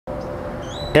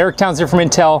Eric Townsend from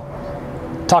Intel,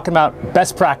 talking about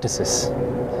best practices.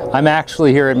 I'm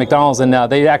actually here at McDonald's, and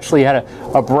they actually had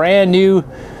a brand new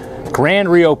grand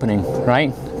reopening,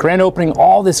 right? Grand opening,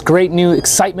 all this great new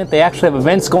excitement. They actually have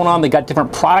events going on. They got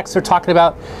different products they're talking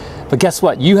about. But guess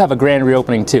what? You have a grand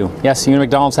reopening too. Yes, you and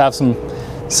McDonald's have some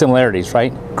similarities,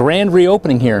 right? Grand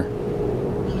reopening here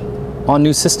on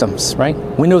new systems, right?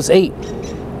 Windows 8.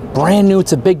 Brand new,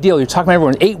 it's a big deal. You're talking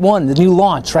about everyone. 8.1, the new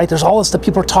launch, right? There's all this stuff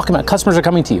people are talking about. Customers are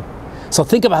coming to you. So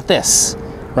think about this,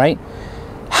 right?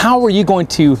 How are you going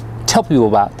to tell people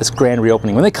about this grand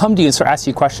reopening? When they come to you and start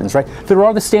asking you questions, right? There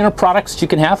are the standard products that you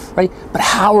can have, right? But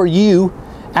how are you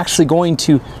actually going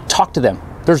to talk to them?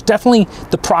 There's definitely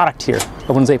the product here of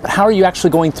Windows 8, but how are you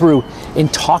actually going through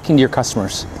and talking to your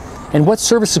customers? And what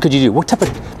services could you do? What type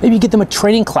of, maybe you get them a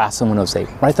training class on Windows 8,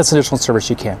 right? That's an additional service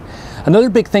you can. Another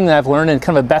big thing that I've learned, and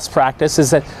kind of a best practice, is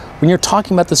that when you're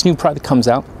talking about this new product that comes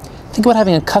out, think about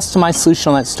having a customized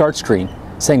solution on that start screen,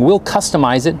 saying we'll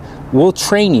customize it, we'll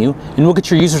train you, and we'll get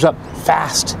your users up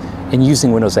fast in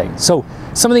using Windows 8. So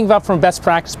something about from a best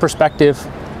practice perspective,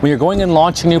 when you're going and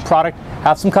launching a new product,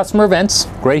 have some customer events,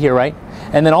 great here, right?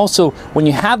 And then also, when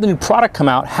you have the new product come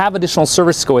out, have additional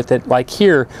services go with it, like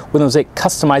here, Windows 8,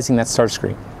 customizing that start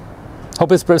screen. Hope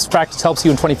this best practice helps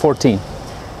you in 2014.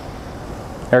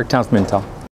 Eric Townsend from Intel.